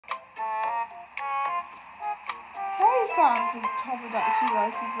fans of Tom and actually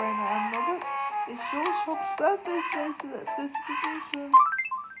like Verena and Robert. It's GeorgeHobs' birthday today, so let's go to the newsroom.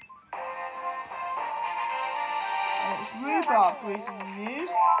 And it's Roobarb reading the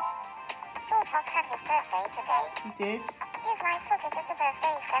news. GeorgeHobs had his birthday today. He did. Here's live footage of the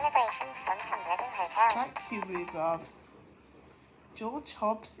birthday celebrations from Tombliboo Hotel. Thank you, Roobarb.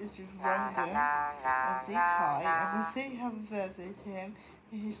 GeorgeHobs is with Rungan and Zi Kai, and they sing happy birthday to him.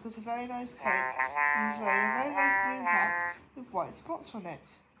 And he's got a very nice coat, and he's wearing a very nice blue hat with white spots on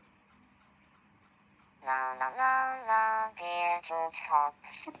it. Dear GeorgeHobs.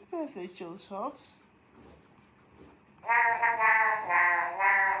 Happy birthday, GeorgeHobs.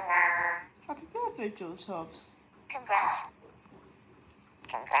 Happy birthday, GeorgeHobs. Congrats.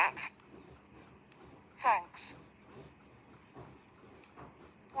 Congrats. Thanks.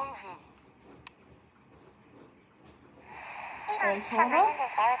 Woohoo. He There's asked some Horner.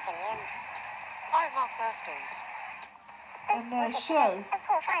 islanders their opinions. I love birthdays. And there's Was it Sho. today? Of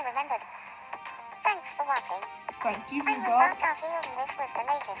course, I remembered. Thanks for watching. Thank you, I'm Roobarb. Roobarb Garfield, and this was the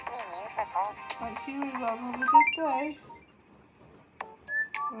latest news report. Thank you, Roobarb. Have a good day.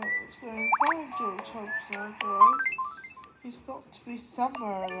 Right, let's go and find GeorgeHobs now, guys. He's got to be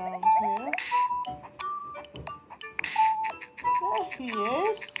somewhere around here. There he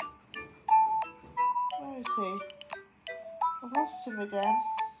is. Where is he? I've lost him again.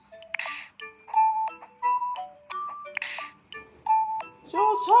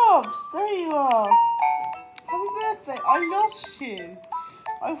 GeorgeHobs, there you are. Happy birthday. I lost you.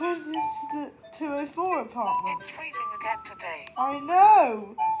 I went into the 204 apartment. It's freezing again today. I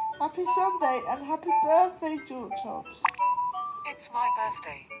know. Happy Sunday and happy birthday, GeorgeHobs. It's my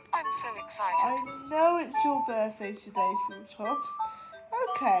birthday. I'm so excited. I know it's your birthday today, GeorgeHobs.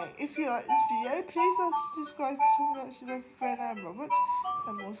 Okay, if you like this video, please like and subscribe to Tom and Zi Kai and Robert,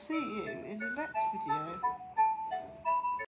 and we'll see you in the next